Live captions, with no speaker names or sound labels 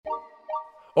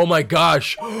Oh my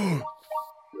gosh.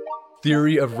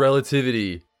 Theory of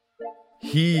relativity.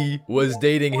 He was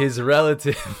dating his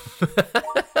relative.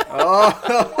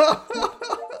 Oh.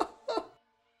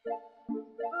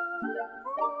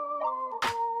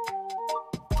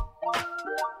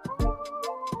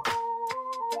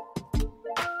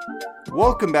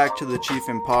 Welcome back to the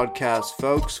Chiefin Podcast,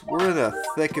 folks. We're in the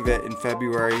thick of it in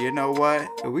February. You know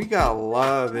what? We got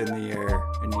love in the air.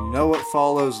 And you know what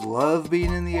follows love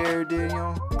being in the air,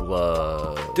 Daniel?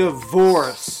 Glove.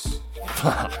 Divorce.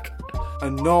 Fuck.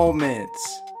 Annulments.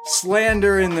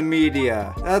 Slander in the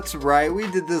media. That's right. We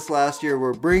did this last year.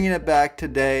 We're bringing it back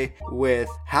today with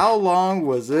how long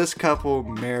was this couple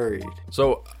married?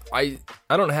 So I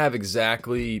don't have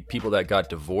exactly people that got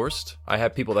divorced. I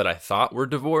have people that I thought were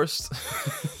divorced.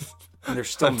 And they're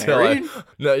still married?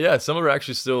 Yeah, some are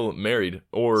actually still married.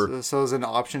 Or so is an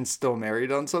option still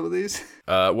married on some of these?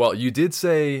 Well, you did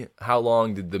say how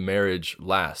long did the marriage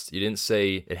last. You didn't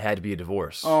say it had to be a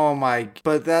divorce. Oh my,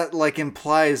 but that like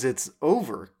implies it's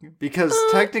over. Because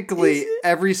technically,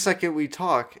 every second we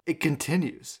talk, it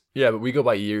continues. Yeah, but we go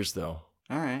by years though.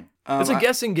 All right. It's a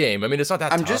guessing game. I mean, it's not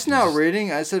that tough. I'm just now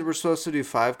reading. I said we're supposed to do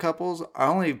 5 couples. I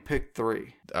only picked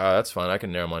 3. That's fine. I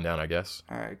can narrow mine down, I guess.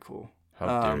 All right, cool.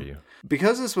 How dare you?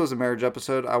 Because this was a marriage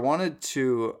episode, I wanted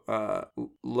to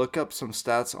look up some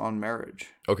stats on marriage.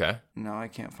 Okay. No, I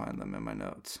can't find them in my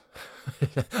notes.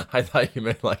 I thought you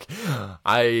meant like,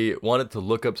 I wanted to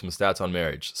look up some stats on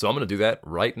marriage. So I'm going to do that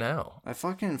right now. I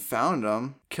fucking found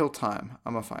them. Kill time.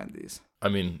 I'm going to find these. I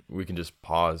mean, we can just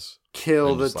pause.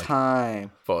 Kill the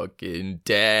time. Fucking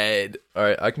dead. All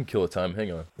right, I can kill the time.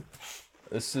 Hang on.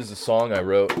 This is a song I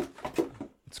wrote.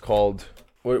 It's called...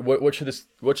 What should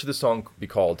this song be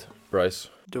called, Bryce?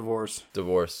 Divorce.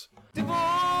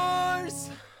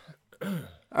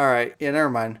 All right. Yeah, never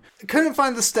mind. I couldn't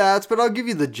find the stats, but I'll give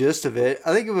you the gist of it.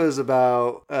 I think it was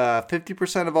about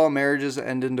 50% of all marriages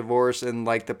end in divorce, and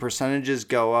like the percentages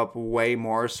go up way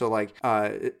more. So like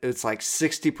it's like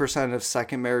 60% of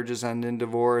second marriages end in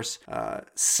divorce,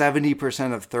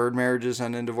 70% of third marriages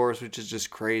end in divorce, which is just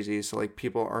crazy. So like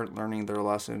people aren't learning their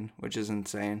lesson, which is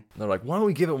insane. They're like, why don't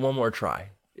we give it one more try?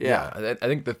 Yeah. I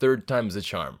think the third time is a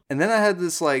charm. And then I had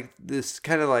this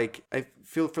kind of like, I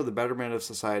feel for the betterment of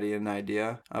society an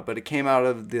idea, but it came out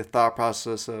of the thought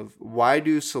process of why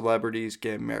do celebrities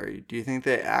get married? Do you think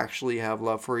they actually have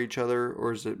love for each other,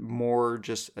 or is it more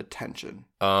just attention?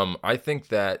 I think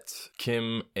that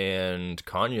Kim and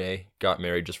Kanye got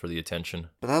married just for the attention.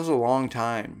 But that was a long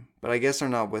time. But I guess they're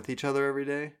not with each other every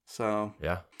day. So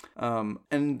yeah.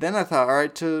 And then I thought, all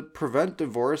right, to prevent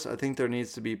divorce, I think there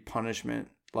needs to be punishment.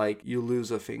 Like you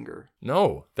lose a finger.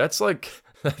 No, that's like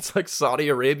Saudi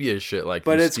Arabia shit. Like,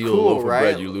 but you it's steal cool, a loaf of right?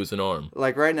 bread, you lose an arm.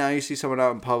 Like right now, you see someone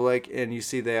out in public and you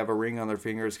see they have a ring on their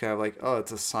finger. It's kind of like, oh,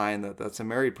 it's a sign that that's a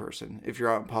married person. If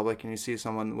you're out in public and you see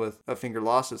someone with a finger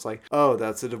lost, it's like, oh,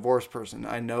 that's a divorced person.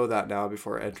 I know that now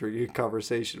before entering a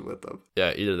conversation with them.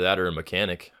 Yeah, either that or a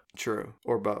mechanic. True,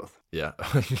 or both. Yeah,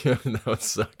 that would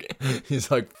suck.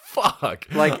 He's like, fuck.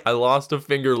 Like, I lost a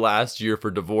finger last year for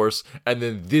divorce, and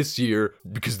then this year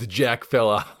because the jack fell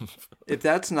off. If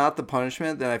that's not the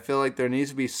punishment, then I feel like there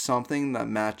needs to be something that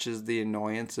matches the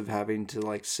annoyance of having to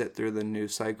like sit through the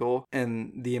news cycle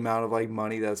and the amount of like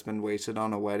money that's been wasted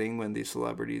on a wedding when these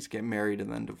celebrities get married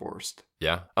and then divorced.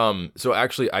 Yeah. So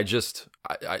actually,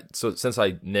 so since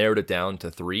I narrowed it down to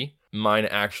 3, mine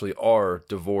actually are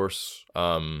divorce.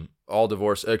 All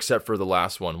divorce except for the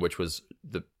last one, which was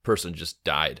the person just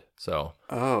died. So.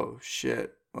 Oh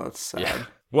shit. Well, that's sad. Yeah.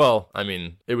 Well, I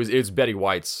mean, it's Betty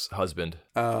White's husband.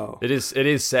 Oh. It is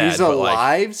sad. He's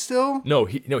alive still? No,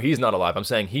 he's not alive. I'm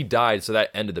saying he died, so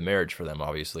that ended the marriage for them,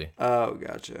 obviously. Oh,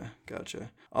 gotcha.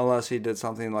 Unless he did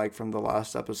something like from the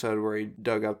last episode where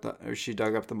she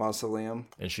dug up the mausoleum.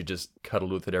 And she just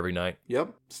cuddled with it every night.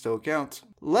 Yep, still counts.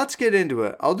 Let's get into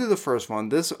it. I'll do the first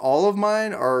one. All of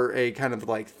mine are a kind of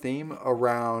like theme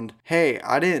around, hey,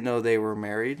 I didn't know they were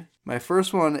married. My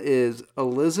first one is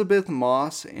Elizabeth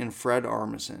Moss and Fred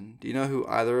Armisen. Do you know who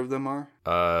either of them are?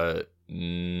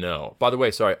 No. By the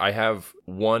way, sorry, I have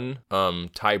one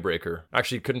tiebreaker.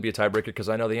 Actually, it couldn't be a tiebreaker because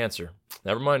I know the answer.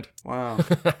 Never mind. Wow.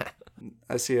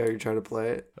 I see how you're trying to play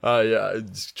it. Yeah,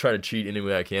 just trying to cheat any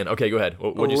way I can. Okay, go ahead.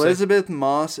 What'd you say? Elizabeth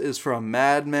Moss is from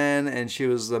Mad Men, and she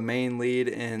was the main lead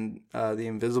in The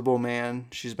Invisible Man.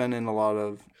 She's been in a lot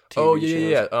of TV shows.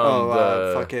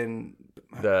 Yeah. Fucking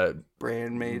the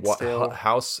Handmaid's Tale.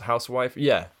 Housewife.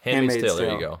 Yeah, Handmaid's Tale.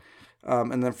 There you go.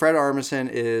 And then Fred Armisen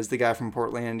is the guy from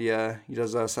Portlandia. He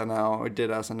does SNL, or did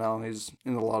SNL. He's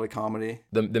in a lot of comedy.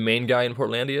 The main guy in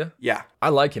Portlandia? Yeah. I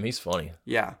like him. He's funny.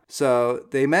 Yeah. So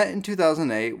they met in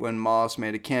 2008 when Moss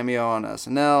made a cameo on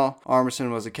SNL.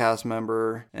 Armisen was a cast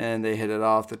member and they hit it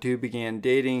off. The two began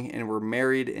dating and were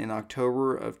married in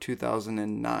October of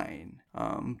 2009.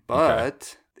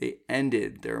 But they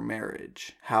ended their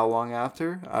marriage. How long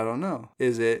after? I don't know.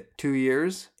 Is it 2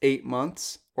 years, 8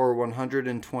 months, or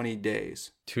 120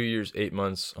 days? 2 years, 8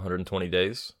 months, 120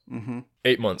 days? Mm-hmm.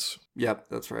 8 months. Yep,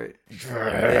 that's right.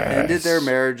 They ended their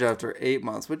marriage after 8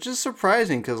 months, which is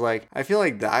surprising because, like, I feel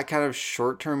like that kind of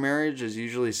short-term marriage is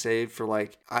usually saved for,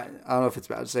 like, I don't know if it's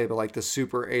bad to say, but, like, the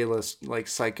super A-list, like,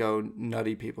 psycho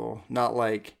nutty people. Not,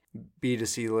 like, B to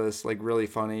C list, like, really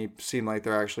funny, seem like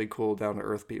they're actually cool,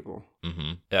 down-to-earth people.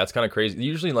 Mm-hmm. Yeah, it's kind of crazy.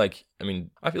 Usually, like, I mean,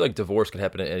 I feel like divorce could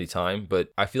happen at any time,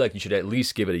 but I feel like you should at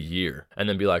least give it a year and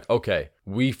then be like, okay,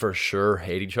 we for sure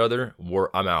hate each other.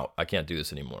 I'm out. I can't do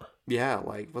this anymore. Yeah,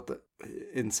 like, what the...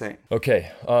 Insane.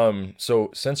 Okay, so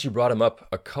since you brought him up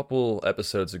a couple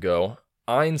episodes ago,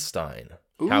 Einstein,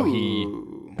 how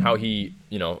he,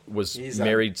 you know, was He's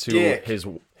married to dick. his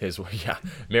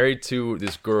married to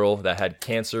this girl that had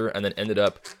cancer and then ended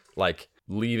up, like,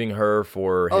 leaving her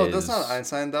for his... Oh, that's not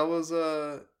Einstein. That was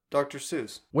Dr.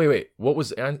 Seuss. Wait, what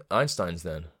was Einstein's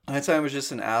then? Einstein was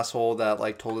just an asshole that,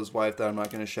 like, told his wife that I'm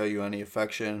not going to show you any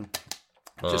affection.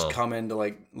 Just come in to,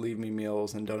 like, leave me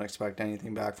meals and don't expect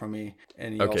anything back from me.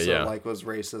 And he like, was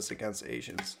racist against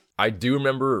Asians. I do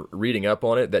remember reading up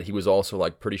on it that he was also,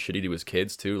 like, pretty shitty to his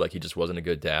kids too. Like, he just wasn't a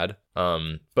good dad.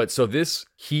 But so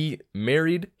he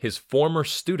married his former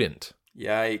student.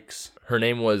 Yikes. Her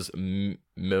name was Mileva?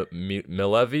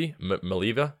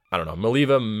 I don't know.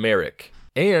 Mileva Merrick.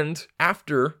 And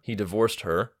after he divorced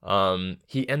her,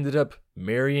 he ended up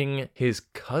marrying his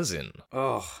cousin.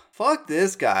 Oh, fuck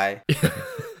this guy.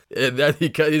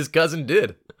 His cousin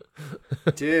did.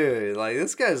 Dude, like,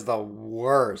 this guy's the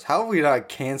worst. How have we not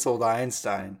canceled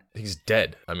Einstein? He's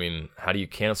dead. I mean, how do you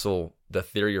cancel the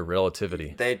theory of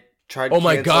relativity? They tried Oh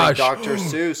my canceling gosh. Dr.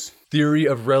 Seuss. Theory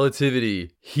of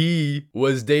relativity. He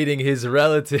was dating his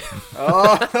relative.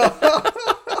 Oh,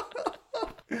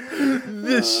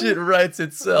 This shit writes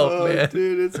itself, man.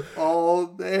 Dude, it's all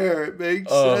there. It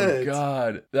makes Oh, sense.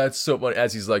 God. That's so funny.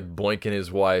 As he's, like, boinking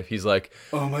his wife, he's like,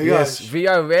 Oh, my yes, gosh. we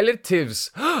are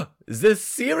relatives. The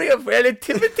theory of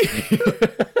relativity.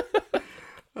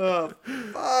 Oh,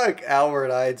 fuck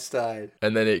Albert Einstein.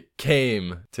 And then it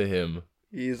came to him.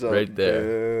 He's a Right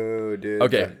there. dude.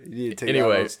 Okay. You need to take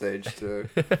Anyway. that on stage, too.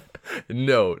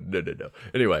 No.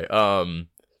 Anyway,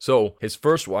 so his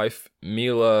first wife,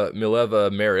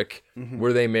 Mileva Merrick,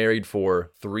 were they married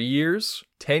for 3 years,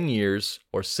 10 years,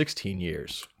 or 16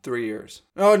 years? 3 years.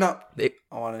 Oh, no. I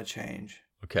want to change.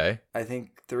 Okay. I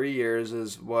think 3 years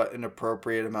is what an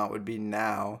appropriate amount would be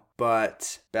now.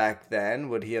 But back then,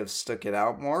 would he have stuck it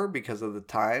out more because of the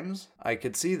times? I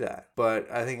could see that. But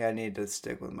I think I need to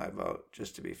stick with my vote,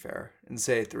 just to be fair, and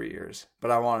say 3 years.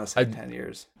 But I want to say 10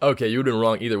 years. Okay, you would have been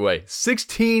wrong either way.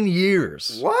 16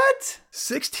 years. What?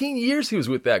 16 years he was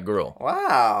with that girl.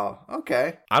 Wow.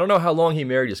 Okay. I don't know how long he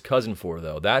married his cousin for,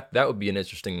 though. That would be an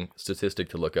interesting statistic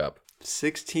to look up.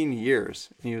 16 years.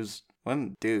 He was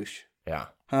one douche. Yeah.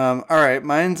 All right,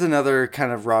 mine's another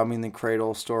kind of robbing the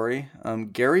cradle story.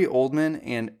 Gary Oldman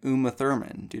and Uma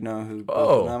Thurman. Do you know who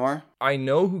both of them are? I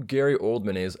know who Gary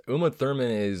Oldman is. Uma Thurman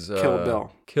is... Kill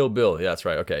Bill. Kill Bill. Yeah, that's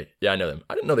right. Okay. Yeah, I know them.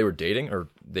 I didn't know they were dating, or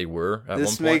they were at one point.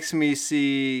 This makes me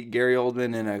see Gary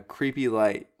Oldman in a creepy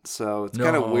light. So it's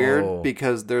kind of weird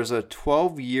because there's a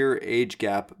 12-year age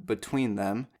gap between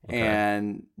them. Okay.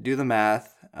 And do the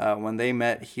math. When they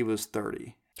met, he was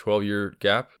 30. 12-year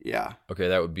gap? Yeah. Okay,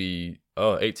 that would be...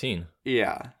 18.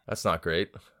 Yeah. That's not great.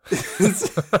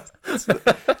 It's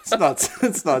not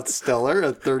stellar,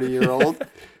 a 30-year-old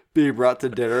being brought to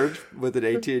dinner with an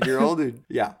 18-year-old.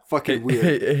 Yeah, fucking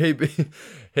weird.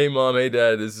 Hey, Mom, hey,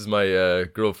 Dad, this is my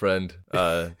girlfriend.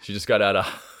 She just got out of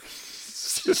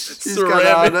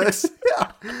ceramics.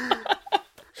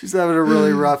 She's having a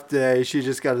really rough day. She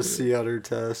just got a C on her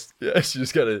test. Yeah, she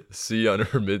just got a C on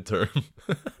her midterm.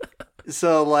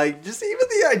 So, like, just even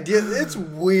the idea, it's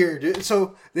weird.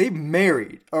 So they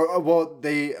married,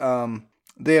 they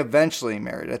eventually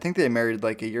married. I think they married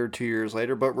like a year or 2 years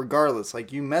later. But regardless,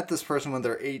 like, you met this person when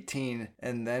they're 18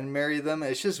 and then married them.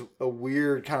 It's just a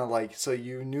weird kind of like, so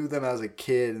you knew them as a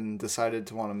kid and decided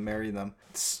to want to marry them.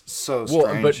 It's so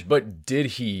strange. Well, but did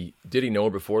he know her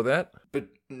before that? But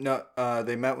no,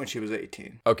 they met when she was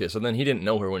 18. Okay, so then he didn't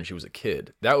know her when she was a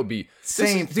kid. That would be...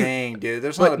 Same thing, dude.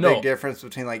 There's not a big difference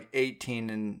between like 18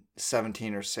 and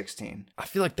 17 or 16. I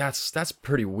feel like that's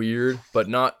pretty weird, but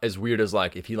not as weird as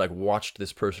like if he like watched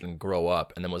this person grow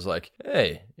up and then was like,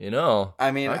 hey,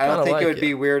 I mean, I don't think it would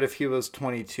be weird if he was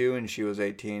 22 and she was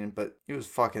 18, but he was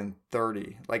fucking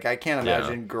 30. Like, I can't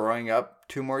imagine growing up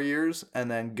 2 more years and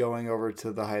then going over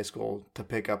to the high school to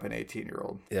pick up an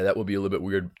 18-year-old. Yeah, that would be a little bit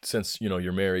weird since,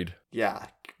 you're married. Yeah.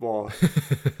 Well,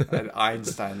 I'd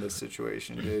Einstein this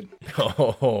situation, dude.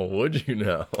 Oh, would you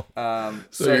know?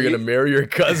 So you're going to marry your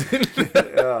cousin?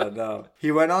 Oh, no.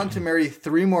 He went on to marry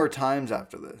 3 more times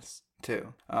after this,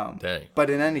 too. Dang. But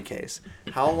in any case,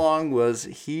 how long was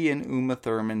he and Uma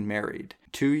Thurman married?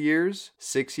 2 years,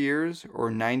 6 years,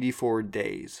 or 94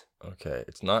 days? Okay,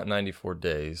 it's not 94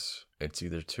 days. It's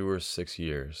either 2 or 6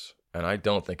 years. And I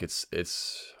don't think it's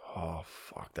oh,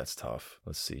 fuck, that's tough.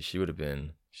 Let's see. She would have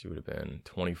been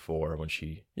 24 when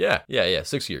she... Yeah,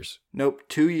 6 years. Nope,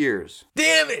 2 years.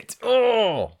 Damn it!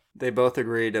 Oh! They both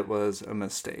agreed it was a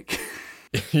mistake.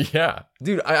 Yeah.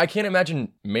 Dude, I can't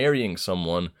imagine marrying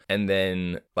someone and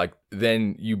then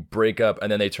you break up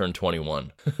and then they turn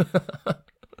 21.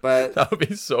 But that would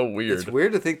be so weird. It's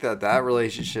weird to think that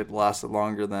relationship lasted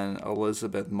longer than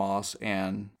Elizabeth Moss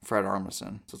and Fred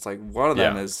Armisen. So it's like one of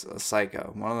them is a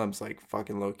psycho. One of them's like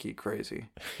fucking low-key crazy.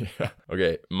 Yeah.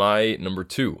 Okay, my number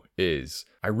 2 is...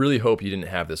 I really hope you didn't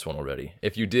have this one already.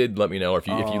 If you did, let me know. Or if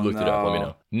you looked it up, let me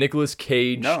know. Nicolas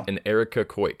Cage and Erica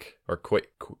Koich. Or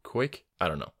Koich? I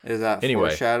don't know. Is that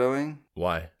foreshadowing?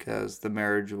 Why? Because the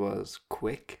marriage was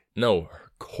quick? No,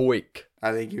 Koich.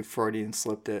 I think you Freudian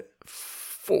slipped it.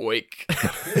 Foik.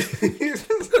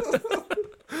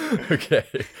 Okay.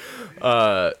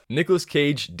 Nicolas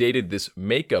Cage dated this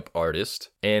makeup artist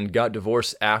and got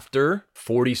divorced after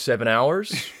 47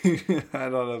 hours. I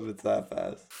don't know if it's that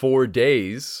fast. 4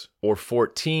 days or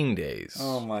 14 days.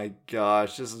 Oh my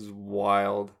gosh, this is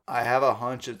wild. I have a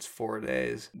hunch it's 4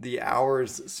 days. The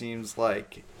hours seems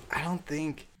like, I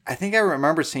think I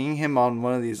remember seeing him on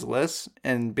one of these lists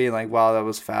and being like, wow, that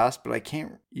was fast, but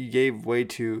you gave way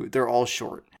too, they're all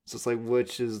short. So it's like,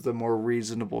 which is the more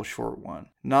reasonable short one?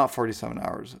 Not 47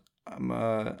 hours. I'm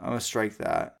gonna strike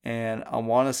that. And I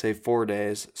want to say 4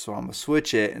 days, so I'm gonna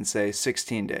switch it and say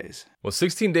 16 days. Well,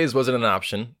 16 days wasn't an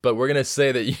option, but we're gonna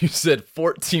say that you said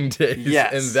 14 days.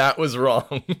 Yes. And that was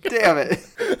wrong. Damn it.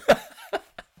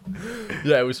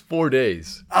 Yeah, it was 4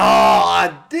 days.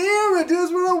 Oh, damn it.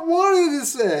 That's what I wanted to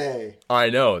say. I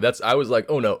know. I was like,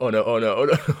 oh no.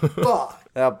 Fuck.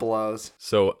 That blows.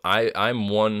 So I'm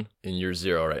 1 and you're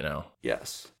 0 right now.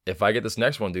 Yes. If I get this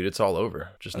next one, dude, it's all over.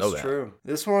 Just know that. That's true.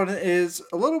 This one is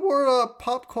a little more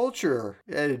pop culture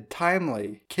and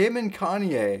timely. Kim and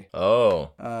Kanye.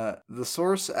 Oh. The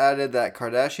source added that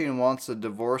Kardashian wants a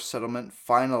divorce settlement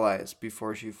finalized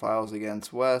before she files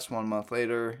against West 1 month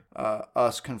later.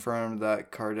 Us confirmed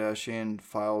that Kardashian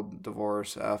filed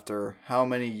divorce after how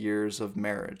many years of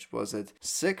marriage? Was it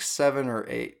 6, 7, or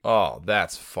 8? Oh,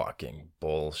 that's fucking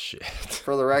bullshit.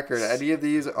 For the record, any of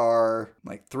these are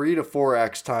like 3 to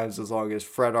 4x times as long as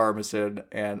Fred Armisen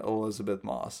and Elizabeth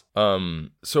Moss.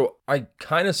 So I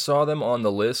kind of saw them on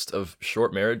the list of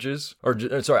short marriages,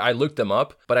 I looked them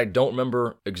up, but I don't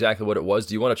remember exactly what it was.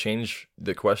 Do you want to change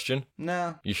the question?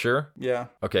 Nah. You sure? Yeah.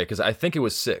 Okay, because I think it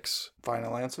was 6.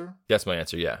 Final answer? That's my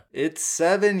answer, yeah. It's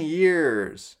 7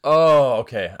 years. Oh,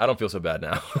 okay. I don't feel so bad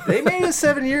now. They made it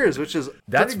 7 years, which is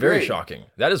that's very great. shocking.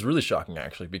 That is really shocking,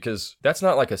 actually, because that's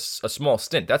not like a small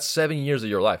stint. That's 7 years of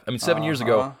your life. I mean, 7 years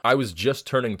ago, I was just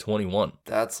turning 21.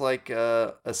 That's like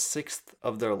a sixth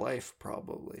of their life,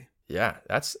 probably. Yeah,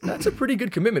 that's a pretty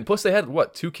good commitment. Plus, they had,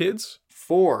 2 kids?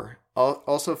 4.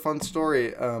 Also, fun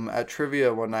story. At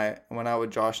trivia when I went out with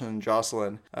Josh and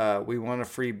Jocelyn, we won a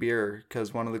free beer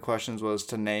because one of the questions was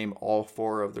to name all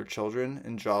 4 of their children,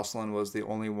 and Jocelyn was the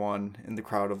only one in the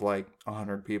crowd of like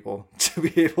 100 people to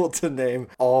be able to name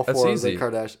all 4 of the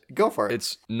Kardashians. Go for it.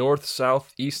 It's north,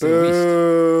 south, east, and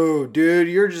Boo, dude,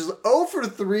 you're just 0 for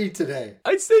 3 today.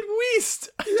 I said Weast.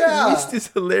 Yeah. Weast is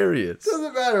hilarious.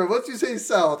 Doesn't matter. Once you say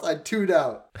south, I tune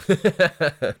out.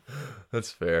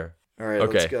 That's fair. All right,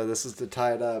 Let's go. This is to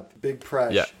tie it up. Big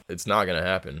press. Yeah, it's not going to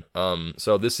happen.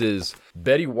 So this is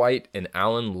Betty White and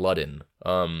Alan Ludden.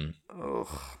 Ugh,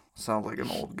 sounds like an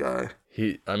old guy.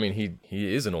 He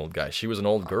is an old guy. She was an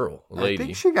old girl, a lady. I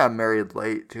think she got married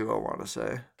late, too, I want to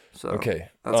say. So okay.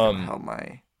 That's going to help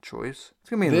my choice. It's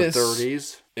going to be in the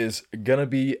 30s. Is going to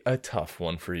be a tough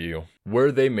one for you.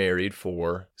 Were they married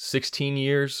for 16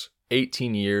 years,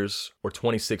 18 years, or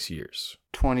 26 years?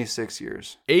 26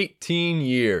 years. 18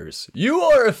 years. You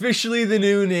are officially the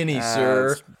new ninny, sir.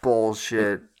 That's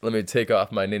bullshit. Let me take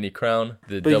off my ninny crown.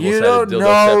 But you don't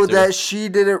know that she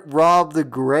didn't rob the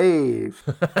grave.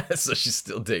 So she's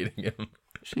still dating him.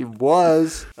 She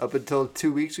was up until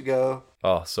 2 weeks ago.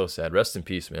 Oh, so sad. Rest in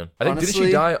peace, man. I think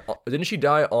Honestly, didn't she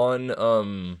die on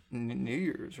New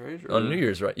Year's, right? on New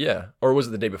Year's, right? Yeah. Or was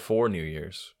it the day before New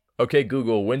Year's? Okay,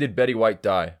 Google, when did Betty White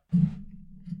die?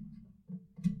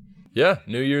 Yeah,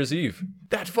 New Year's Eve.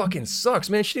 That fucking sucks,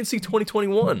 man. She didn't see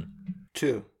 2021.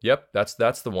 2. Yep,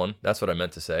 that's the one. That's what I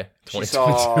meant to say. She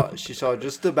saw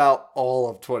just about all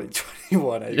of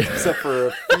 2021, except for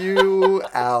a few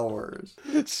hours.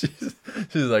 She's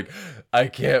like, I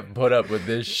can't put up with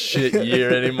this shit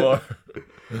year anymore.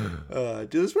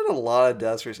 Dude, there's been a lot of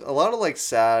deaths recently. A lot of like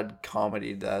sad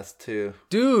comedy deaths too.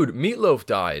 Dude, Meatloaf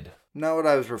died. Not what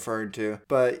I was referring to,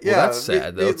 but yeah, Well, that's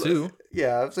sad though too.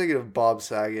 Yeah, I was thinking of Bob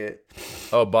Saget.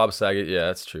 Oh, Bob Saget. Yeah,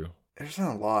 that's true. There's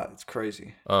not a lot. It's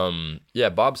crazy. Yeah,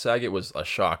 Bob Saget was a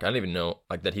shock. I didn't even know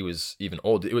like that he was even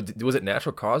old. Was it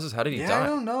natural causes? How did he die? I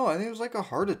don't know. I think it was like a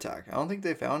heart attack. I don't think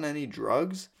they found any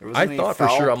drugs. I thought for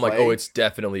sure. I'm like, oh, it's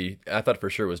definitely. I thought for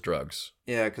sure it was drugs.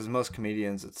 Yeah, because most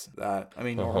comedians, it's that. I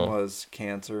mean, Norm was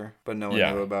cancer, but no one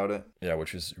knew about it. Yeah,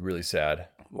 which is really sad.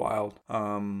 Wild. Do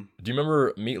you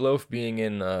remember Meatloaf being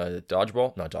in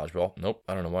Dodgeball? Not Dodgeball. Nope.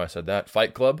 I don't know why I said that.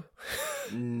 Fight Club?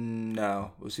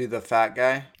 No. Was he the fat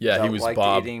guy? Yeah, he was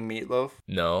Bob. Eating meatloaf?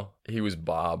 No, he was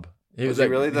Bob. Was he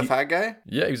really the fat guy?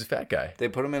 Yeah, he was a fat guy. They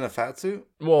put him in a fat suit?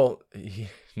 Well,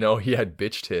 no, he had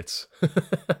bitch tits.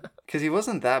 Because he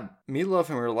wasn't that... Meatloaf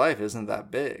in real life isn't that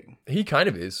big. He kind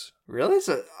of is. Really?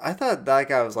 So I thought that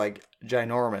guy was like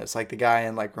ginormous. Like the guy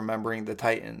in like Remembering the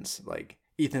Titans. Like...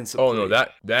 Ethan Suplee. Oh no,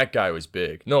 that guy was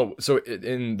big. No, so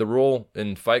in the role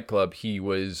in Fight Club, he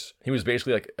was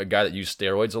basically like a guy that used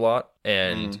steroids a lot,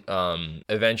 and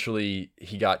eventually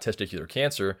he got testicular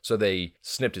cancer, so they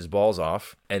snipped his balls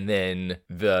off, and then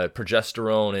the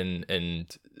progesterone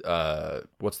and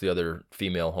what's the other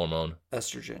female hormone?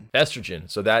 Estrogen.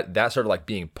 So that started like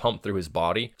being pumped through his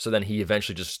body. So then he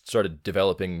eventually just started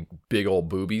developing big old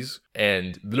boobies.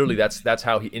 And literally that's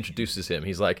how he introduces him.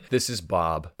 He's like, this is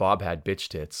Bob. Bob had bitch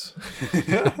tits.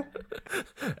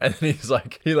 And then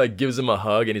he gives him a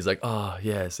hug and he's like, oh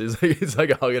yes. It's like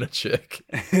a hugging a chick.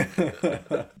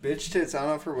 Bitch tits, I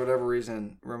don't know, for whatever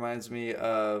reason, reminds me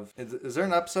of, is there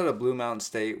an episode of Blue Mountain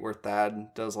State where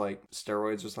Thad does like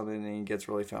steroids or something and he gets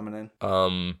really feminine?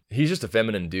 He's just a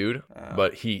feminine dude,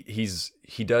 but he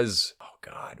does, oh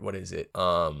god, what is it?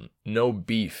 No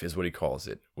beef is what he calls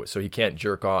it. So he can't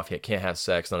jerk off, he can't have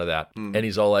sex, none of that. And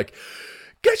he's all like,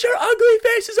 get your ugly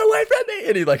faces away from me!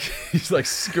 And he's like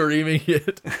screaming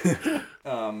it.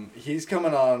 He's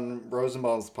coming on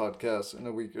Rosenbaum's podcast in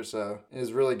a week or so.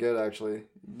 It's really good, actually.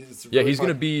 Really he's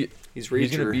gonna be. He's Reacher.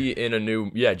 He's gonna be in a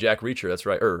new. Yeah, Jack Reacher. That's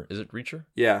right. Is it Reacher?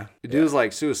 Yeah, the dude's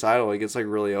like suicidal. He gets like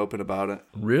really open about it.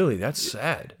 Really, that's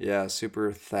sad. Yeah,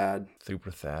 super Thad.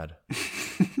 Super Thad.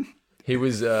 He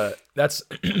was. That's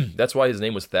why his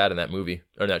name was Thad in that movie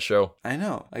or in that show. I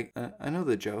know. I know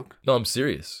the joke. No, I'm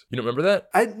serious. You don't remember that?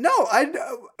 I know.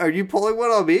 Are you pulling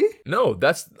one on me? No,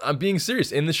 I'm being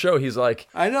serious. In the show, he's like,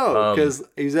 I know, because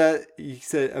he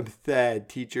said, I'm Thad,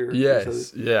 teacher.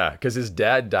 Yes, yeah, because his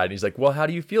dad died, and he's like, well, how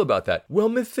do you feel about that? Well,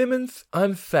 Miss Simmons,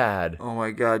 I'm Thad. Oh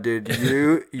my god, dude,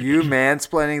 you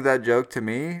mansplaining that joke to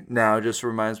me now just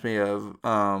reminds me of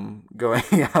going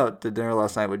out to dinner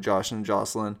last night with Josh and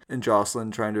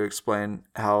Jocelyn trying to explain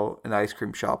how an ice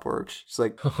cream shop works. It's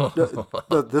like,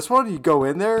 this one, you go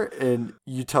in there and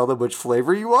you tell them which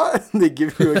flavor you want, and they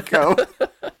give you a cone.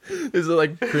 Is it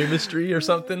like Creamistry or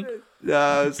something?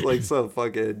 No, it's like some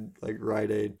fucking like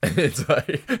Rite Aid. It's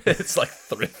like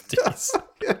Thrifties.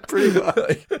 Yeah, pretty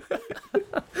much.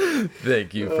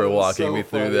 Thank you for walking me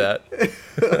through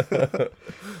that.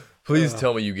 Please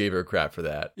tell me you gave her crap for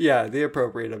that. Yeah, the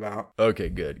appropriate amount. Okay,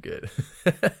 good.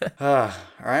 All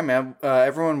right, man.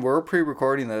 Everyone, we're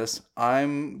pre-recording this.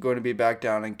 I'm going to be back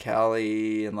down in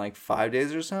Cali in like 5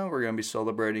 days or so. We're going to be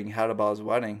celebrating Hadaba's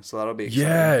wedding, so that'll be exciting.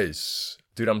 Yes.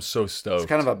 Dude, I'm so stoked. It's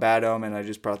kind of a bad omen. I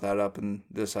just brought that up in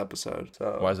this episode.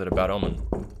 So why is it a bad omen?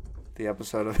 The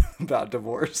episode about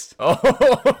divorce.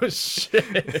 Oh,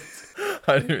 shit.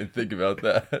 I didn't even think about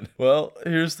that. Well,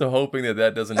 here's to hoping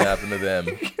that doesn't happen to them.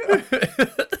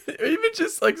 Even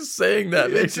just like saying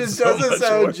that makes it so much worse. It just doesn't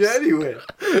sound genuine.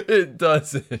 It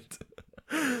doesn't.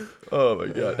 Oh my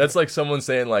god. That's like someone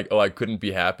saying like, oh, I couldn't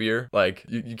be happier. Like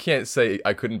you can't say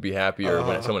I couldn't be happier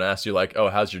when someone asks you like, oh,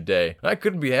 how's your day? I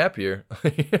couldn't be happier.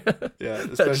 Yeah,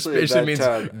 that just basically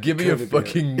means give me a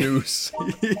fucking noose.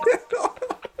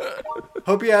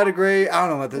 Hope you had a great, I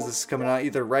don't know what this is coming out,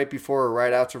 either right before or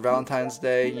right after Valentine's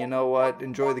Day. You know what?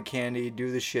 Enjoy the candy,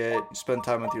 do the shit, spend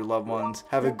time with your loved ones.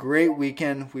 Have a great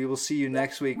weekend. We will see you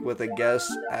next week with a guest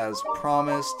as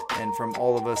promised. And from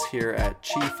all of us here at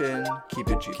Chiefin, keep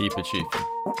it chiefin'. Keep it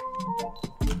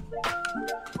chiefin'.